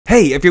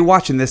Hey, if you're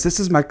watching this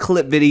is my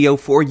clip video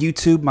for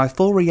YouTube. My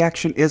full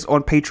reaction is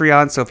on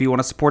Patreon, so if you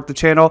want to support the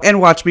channel and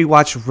watch me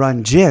watch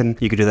Run Jin,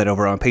 you can do that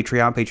over on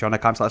Patreon,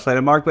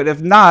 patreon.com/LandonMark. But if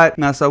not,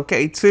 that's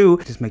okay too.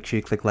 Just make sure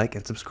you click like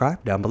and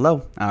subscribe down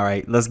below. All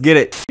right, let's get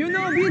it. You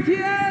know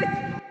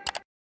BTS!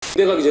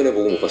 가기 전에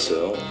보고 못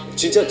봤어요.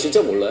 진짜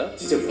몰라요?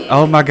 진짜 몰라요.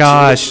 Oh my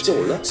gosh.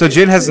 So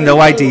Jin has no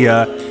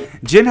idea.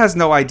 Jin has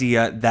no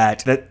idea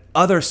that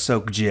other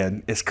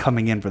SEOKJIN is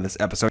coming in for this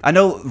episode. I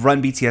know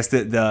Run BTS,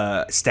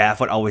 the staff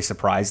would always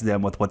surprise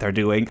them with what they're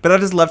doing, but I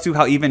just love to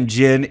how even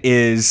Jin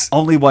is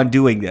only one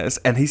doing this,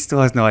 and he still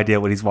has no idea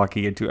what he's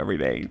walking into every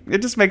day.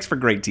 It just makes for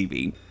great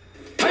TV.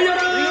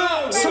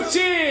 달려라!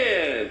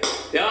 석진!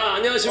 야,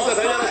 안녕하십니까.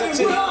 달려라,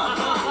 석진.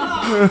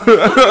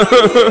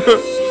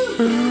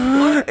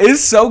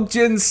 It's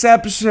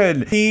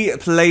SEOKJINception. He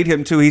played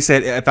him too. He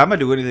said, if I'm gonna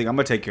do anything, I'm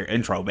gonna take your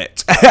intro,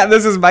 bitch.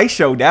 This is my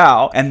show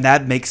now. And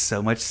that makes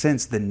so much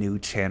sense. The new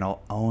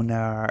channel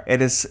owner.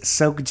 It is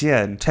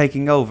SEOKJIN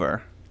taking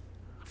over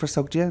for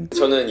SEOKJIN.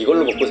 저는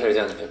이걸로 먹고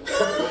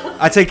살잖아요.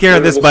 I take care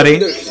of this, buddy.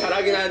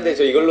 잘하긴 하는데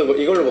저 이걸로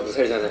먹고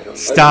살잖아요.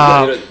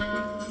 Stop.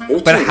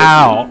 But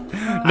how?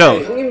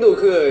 No. 형님도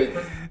그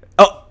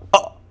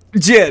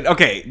Jin,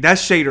 okay,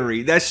 that's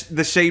shadery. That's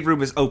the shade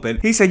room is open.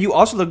 He said you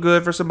also look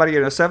good for somebody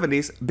in their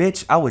 70s.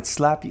 Bitch, I would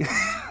slap you.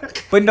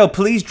 But no,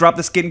 please drop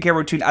the skincare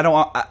routine. I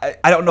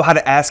don't know how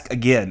to ask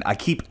again. I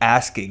keep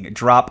asking.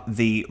 Drop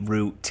the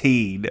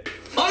routine.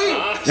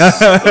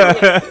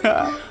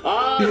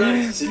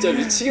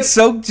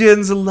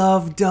 SEOKJINs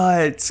love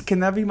duds. Can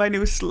that be my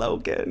new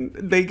slogan?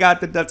 They got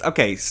the duds.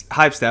 Okay,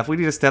 hype staff, we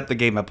need to step the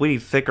game up. We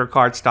need thicker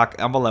cardstock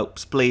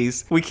envelopes,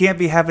 please. We can't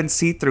be having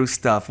see-through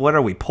stuff. What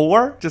are we,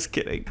 poor? Just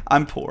kidding.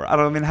 I'm poor. I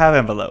don't even have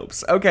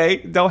envelopes. Okay,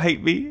 don't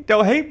hate me.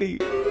 Don't hate me.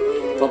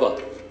 봐봐.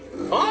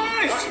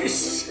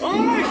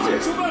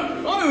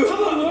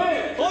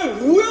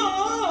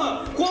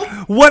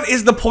 What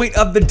is the point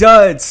of the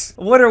duds?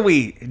 What are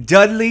we,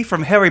 Dudley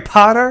from Harry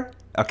Potter?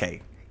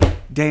 Okay.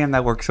 Damn,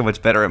 that works so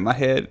much better in my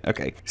head.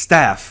 Okay.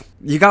 Staff,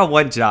 you got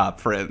one job,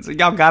 friends.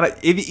 Y'all gotta,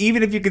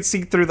 even if you could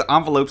see through the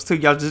envelopes too,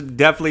 y'all just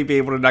definitely be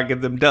able to not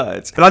give them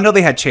duds. But I know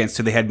they had chance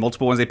to. They had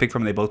multiple ones they picked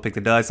from and they both picked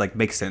the duds. Like,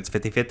 makes sense,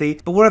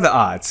 50-50. But what are the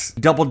odds?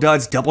 Double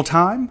duds, double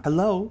time?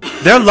 Hello?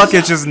 Their luck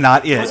is just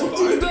not it.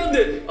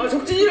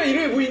 석진이랑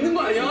이름에 뭐 있는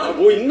거 아니야?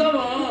 뭐 있나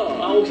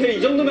봐. 오케이,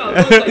 이 정도면 안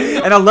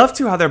And I love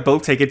too how they're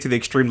both taken to the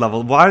extreme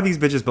level. Why are these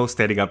bitches both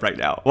standing up right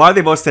now? Why are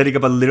they both standing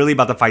up and literally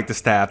about to fight the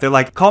staff? They're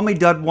like, call me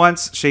dud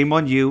once, shame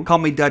on you. Call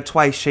me dud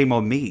twice, shame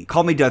on me.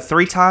 Call me dud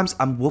 3 times,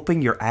 I'm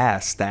whooping your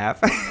ass, staff.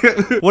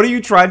 What are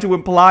you trying to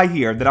imply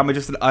here? That I'm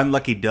just an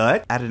unlucky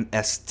dud? Add an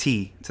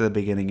ST to the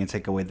beginning and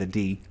take away the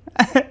D.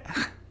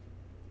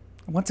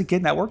 Once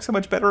again, that works so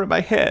much better in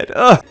my head.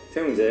 Ugh.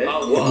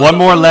 One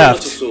more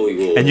left,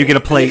 and you get a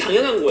plate.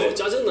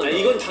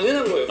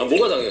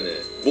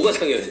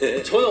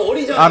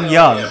 I'm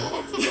young.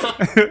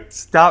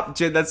 Stop,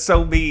 Jin. That's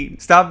so mean.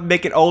 Stop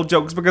making old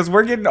jokes because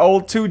we're getting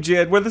old too,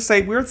 Jin. We're the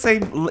same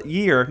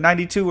year,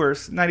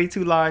 92ers,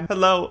 92 line.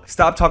 Hello.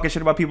 Stop talking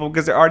shit about people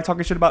because they're already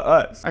talking shit about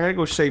us. I gotta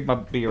go shave my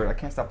beard. I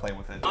can't stop playing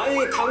with it.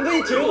 아니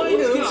당근이 들어가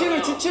있는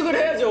음식을 추측을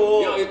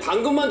해야죠. 야,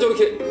 당근만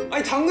저렇게.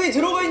 아니 당근이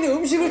들어가 있는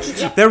음식을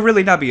추측. They're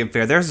really not being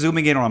fair. They're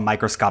zooming in on a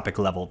microscopic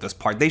level at this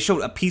part. They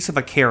showed a piece of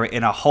a carrot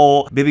in a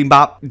whole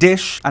bibimbap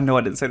dish. I know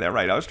I didn't say that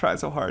right. I was trying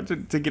so hard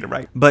to get it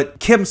right. But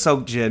Kim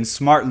SEOKJIN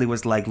smartly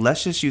was like,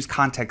 let's just use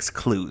context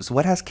clues.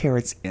 What has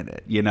carrots in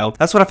it? You know?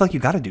 That's what I feel like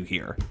you gotta do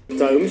here.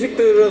 자,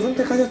 음식들을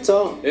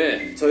선택하셨죠?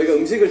 예. 저희가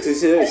음식을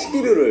드실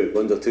식기류를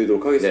먼저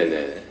드리도록 하겠습니다.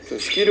 네네.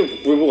 식기류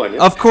물복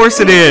아니야? Of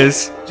course it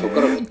is.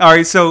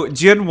 Alright, so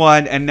Jin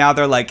won, and now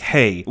they're like,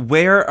 hey,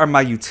 where are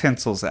my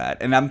utensils at?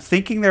 And I'm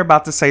thinking they're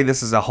about to say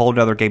this is a whole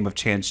nother game of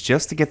chance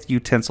just to get the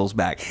utensils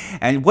back.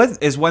 And what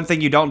is one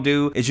thing you don't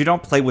do is you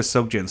don't play with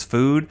SEOKJIN's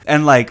food.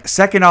 And like,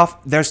 second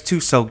off, there's 2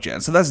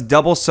 SEOKJIN. So that's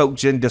double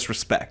SEOKJIN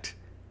disrespect.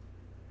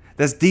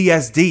 That's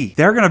DSD.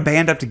 They're gonna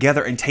band up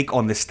together and take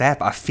on this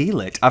staff. I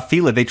feel it. I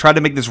feel it. They tried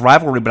to make this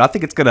rivalry, but I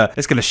think it's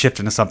gonna shift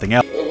into something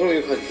else.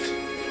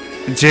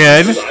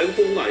 Jin.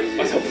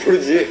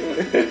 모르지.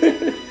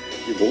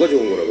 이게 뭐가 좋은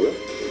거라고요?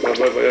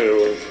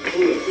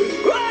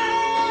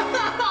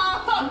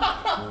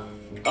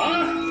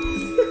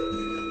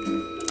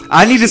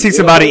 I need to see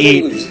somebody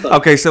eat.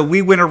 Okay, so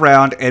we went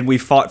around and we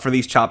fought for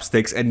these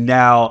chopsticks, and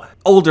now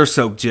older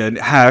SEOKJIN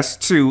has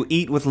to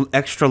eat with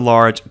extra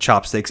large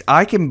chopsticks.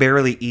 I can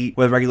barely eat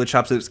with regular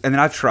chopsticks, and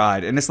then I've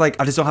tried, and it's like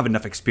I just don't have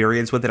enough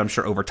experience with it. I'm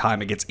sure over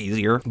time it gets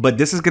easier, but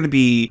this is gonna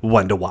be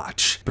one to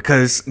watch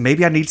because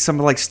maybe I need some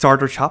like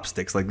starter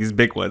chopsticks, like these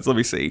big ones. Let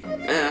me see.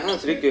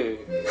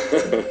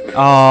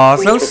 Aw,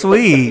 so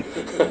sweet.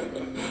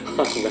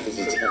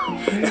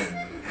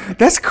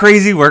 That's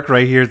crazy work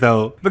right here,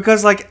 though,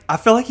 because like I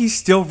feel like he's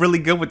still really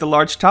good with the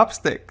large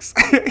chopsticks.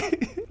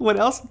 What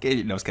else? No,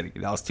 I was kidding.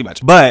 That was too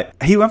much. But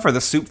he went for the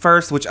soup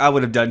first, which I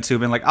would have done too.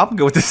 Been like, I'll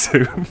go with the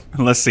soup.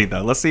 Let's see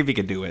though. Let's see if he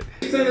can do it.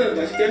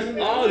 맛있게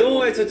하셨나요? 아 너무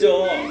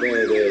맛있었죠.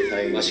 네네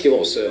다행히 맛있게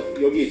먹었어요.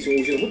 여기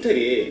지금 오신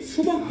호텔이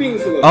수박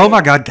빙수가 Oh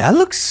my god, that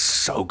looks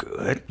so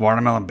good.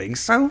 Watermelon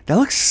bingsu? That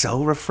looks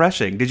so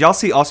refreshing. Did y'all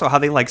see also how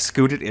they like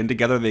scooted in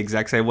together the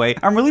exact same way?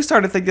 I'm really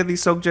starting to think that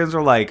these seokjins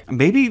are like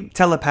maybe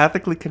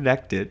telepathically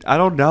connected. I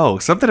don't know.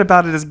 Something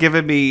about it is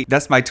giving me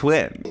that's my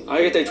twin.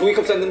 알겠다.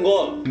 종이컵 쌓는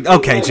거.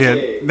 Okay,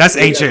 Jin. That's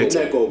ancient.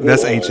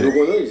 That's ancient.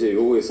 요거는 이제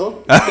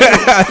요거에서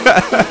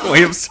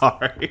Wait, I'm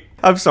sorry.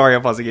 I'm sorry,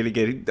 I'm pausing it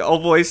again. The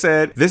old boy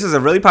said, this is a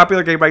really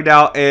popular game right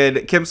now,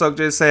 and Kim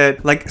Seokjin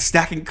said, like,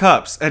 stacking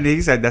cups. And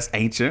he said, that's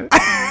ancient.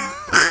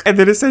 And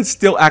then it said,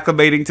 still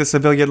acclimating to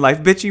civilian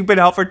life. Bitch, you've been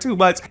out for 2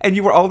 months, and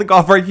you were only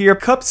gone for a year.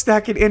 Cup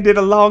stacking ended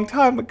a long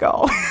time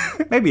ago.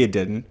 Maybe it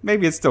didn't.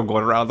 Maybe it's still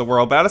going around the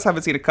world, but I just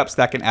haven't seen a cup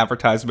stacking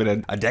advertisement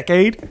in a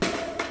decade.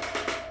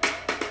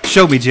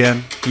 Show me,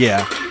 Jin.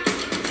 Yeah.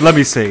 Let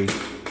me see.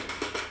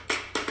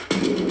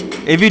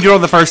 If you do it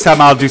the first time,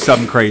 I'll do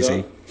something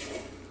crazy.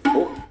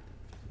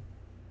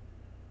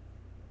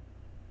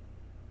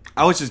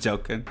 I was just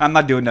joking. I'm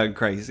not doing nothing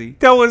crazy.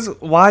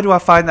 Why do I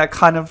find that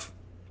kind of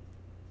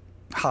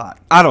hot?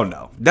 I don't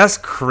know. That's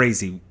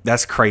crazy.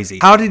 That's crazy.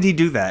 How did he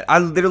do that? I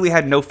literally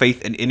had no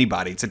faith in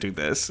anybody to do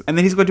this. And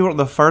then he's going to do it on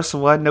the first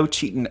one. No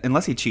cheating,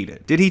 unless he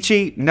cheated. Did he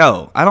cheat?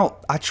 No.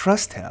 I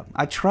trust him.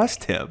 I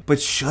trust him.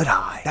 But should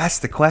I? That's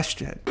the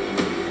question.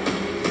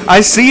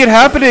 I see it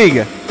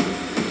happening.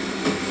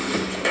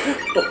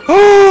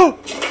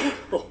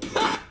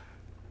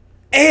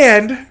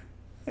 And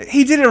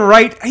he did it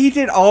right. He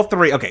did all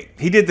three. Okay,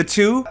 he did the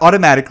 2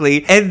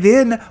 automatically and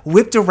then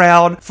whipped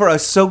around for a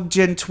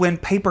Seokjin twin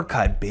paper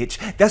cut, bitch.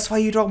 That's why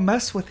you don't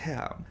mess with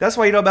him. That's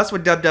why you don't mess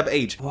with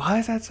WWH. Why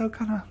is that so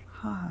kind of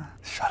hot?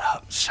 Shut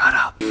up. Shut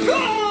up.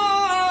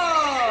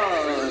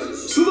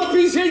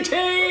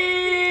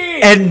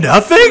 And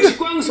nothing?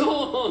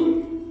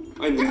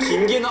 아니 뭐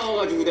긴 게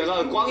나와가지고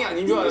내가 꽝이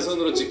아닌 줄 알아서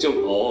손으로 직접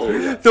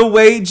The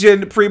way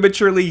Jin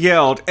prematurely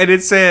yelled and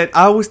it said,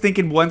 I was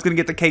thinking one's gonna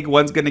get the cake,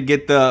 one's gonna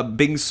get the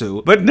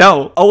bingsu. But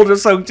no, older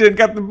Seokjin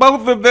got the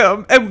both of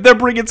them and they're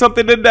bringing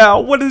something in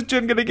now. What is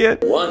Jin gonna get?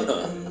 뭐하냐?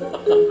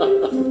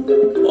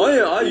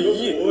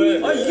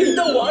 이게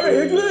있다고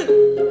말을 해줘야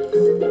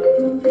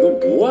너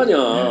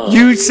뭐하냐?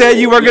 You said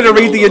you were gonna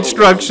read the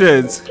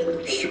instructions.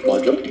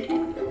 맞아?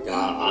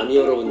 야 아미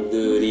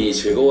여러분들이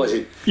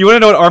즐거워하실. You want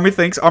to know what Army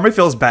thinks? Army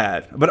feels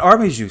bad, but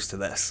Army's used to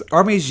this.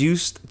 Army's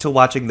used to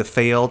watching the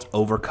failed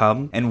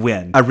overcome and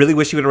win. I really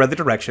wish you would have read the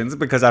directions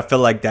because I feel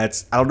like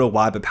that's, I don't know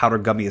why, but powder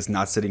gummy is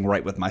not sitting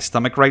right with my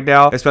stomach right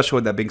now, especially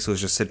when that bingsu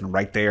is just sitting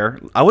right there.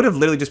 I would have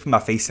literally just put my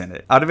face in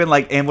it. I'd have been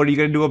like, and what are you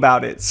going to do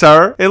about it,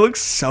 sir? It looks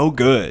so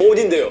good.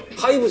 어딘데요?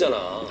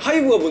 하이브잖아.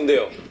 하이브가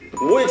뭔데요?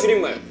 뭐의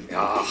줄임말?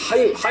 야,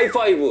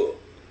 하이파이브.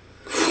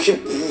 그게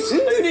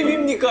무슨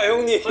줄임입니까,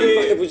 형님?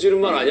 하이파이브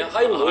줄임말 아니야?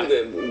 하이브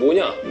뭔데?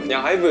 뭐냐?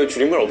 그냥 하이브에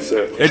줄임말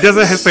없어요. It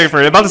doesn't hit paper.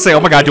 I'm about to say, oh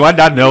my god, do I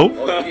not know?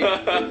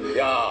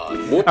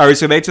 Alright,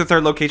 so we made it to the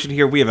third location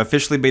here. We have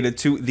officially made it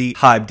to the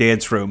Hybe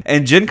dance room.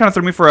 And Jin kind of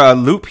threw me for a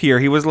loop here.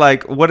 He was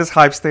like, what does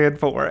Hybe stand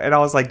for? And I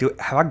was like, dude,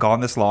 have I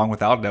gone this long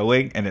without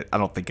knowing? And I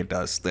don't think it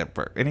does stand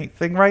for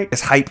anything, right?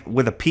 It's hype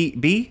with a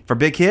B for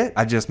big hit?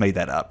 I just made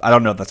that up. I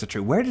don't know if that's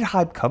true. Where did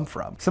Hybe come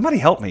from? Somebody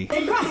help me.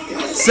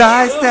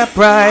 Sidestep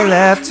right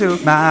left to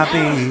my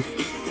beat.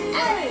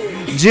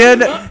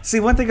 Jin, see,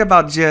 one thing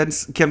about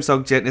Jin's Kim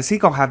Seokjin is he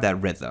gonna have that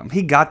rhythm.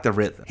 He got the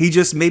rhythm. He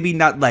just maybe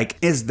not like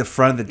is the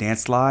front of the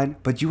dance line,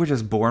 but you were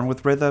just born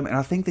with rhythm, and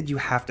I think that you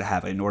have to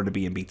have it in order to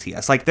be in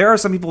BTS. Like, there are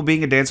some people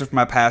being a dancer from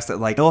my past that,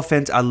 like, no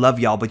offense, I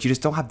love y'all, but you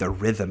just don't have the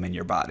rhythm in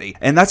your body.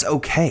 And that's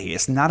okay.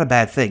 It's not a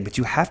bad thing, but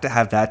you have to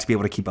have that to be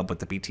able to keep up with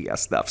the BTS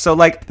stuff. So,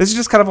 like, this is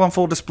just kind of on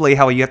full display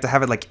how you have to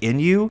have it, like, in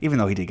you, even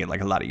though he did get,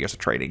 like, a lot of years of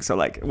training. So,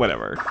 like,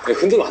 whatever.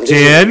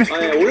 Jin?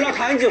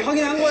 올라가는지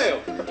확인한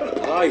거예요.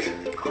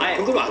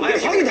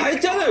 확인 다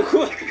했잖아요.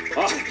 그거.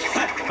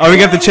 Oh, we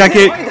got to check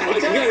it.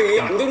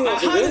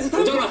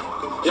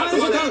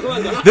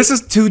 This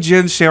is 2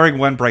 Jins sharing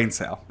 1 brain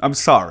cell. I'm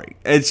sorry.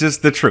 It's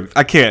just the truth.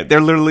 I can't.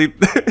 They're literally...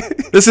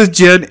 This is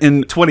Jin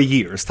in 20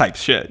 years type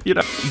shit. You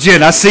know?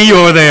 Jin, I see you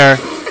over there.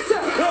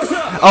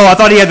 Oh, I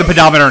thought he had the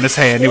pedometer in his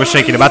hand. He was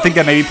shaking him. I think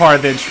that may be part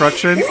of the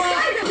instructions.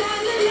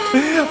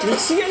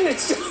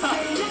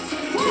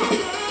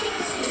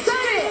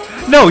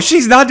 No,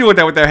 she's not doing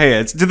that with their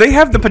hands. Do they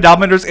have the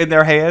pedometers in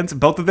their hands?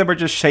 Both of them are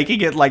just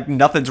shaking it like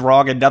nothing's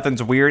wrong and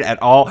nothing's weird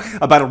at all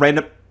about a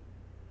random...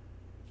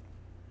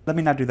 Let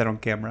me not do that on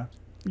camera.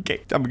 Okay,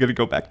 I'm gonna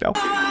go back now.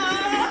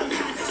 I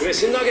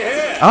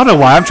don't know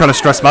why I'm trying to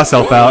stress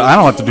myself out. I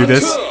don't have to do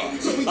this.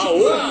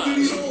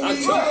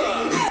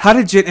 How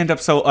did Jin end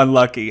up so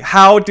unlucky?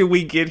 How did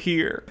we get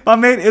here? My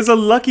man is a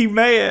lucky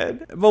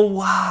man. But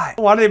why?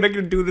 Why did they make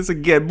him do this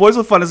again? Boys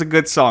with Fun is a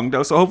good song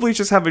though, so hopefully he's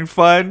just having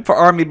fun for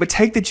Army, but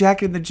take the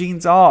jacket and the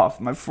jeans off,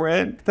 my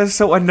friend. That's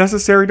so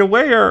unnecessary to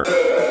wear.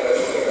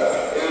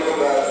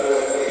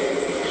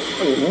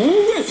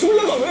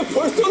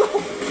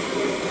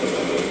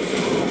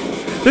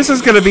 This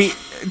is gonna be...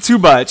 too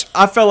much.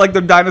 I felt like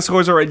the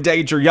dinosaurs are in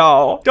danger,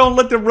 y'all. Don't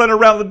let them run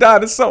around the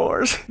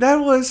dinosaurs. That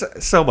was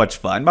so much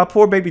fun. My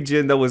poor baby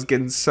Jin, though, was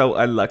getting so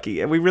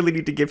unlucky, and we really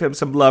need to give him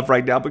some love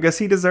right now because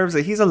he deserves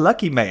it. He's a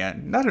lucky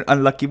man, not an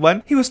unlucky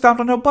one. He was found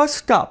on a bus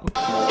stop.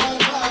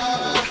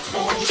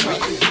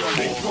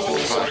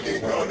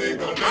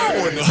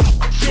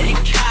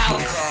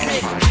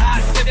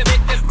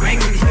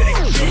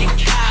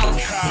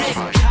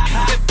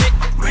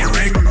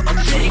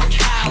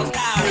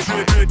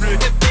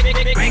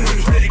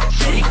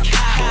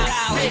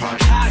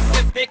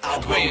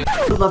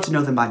 Would love to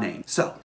know them by name. So,